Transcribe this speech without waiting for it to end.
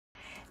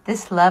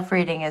This love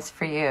reading is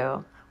for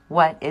you.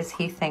 What is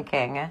he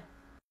thinking?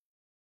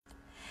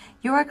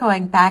 You are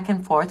going back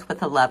and forth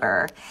with a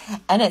lover,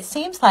 and it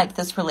seems like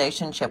this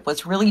relationship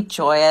was really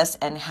joyous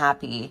and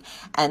happy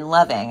and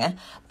loving,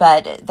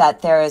 but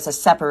that there is a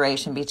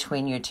separation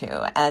between you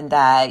two and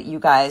that you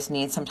guys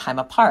need some time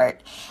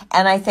apart.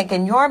 And I think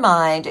in your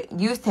mind,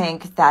 you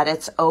think that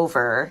it's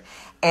over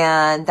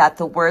and that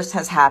the worst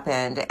has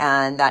happened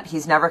and that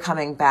he's never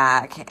coming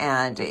back,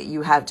 and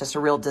you have just a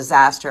real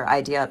disaster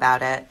idea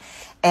about it.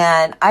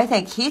 And I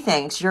think he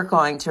thinks you're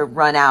going to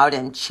run out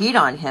and cheat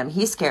on him.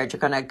 He's scared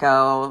you're going to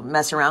go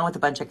mess around with a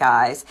bunch of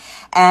guys.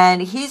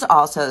 And he's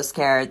also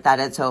scared that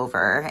it's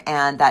over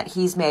and that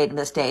he's made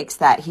mistakes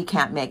that he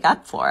can't make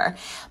up for.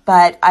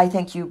 But I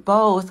think you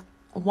both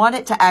want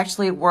it to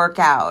actually work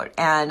out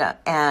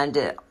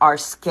and are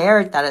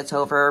scared that it's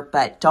over,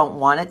 but don't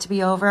want it to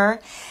be over.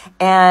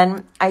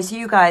 And I see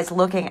you guys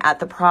looking at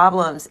the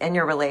problems in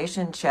your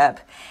relationship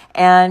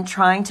and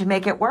trying to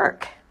make it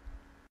work.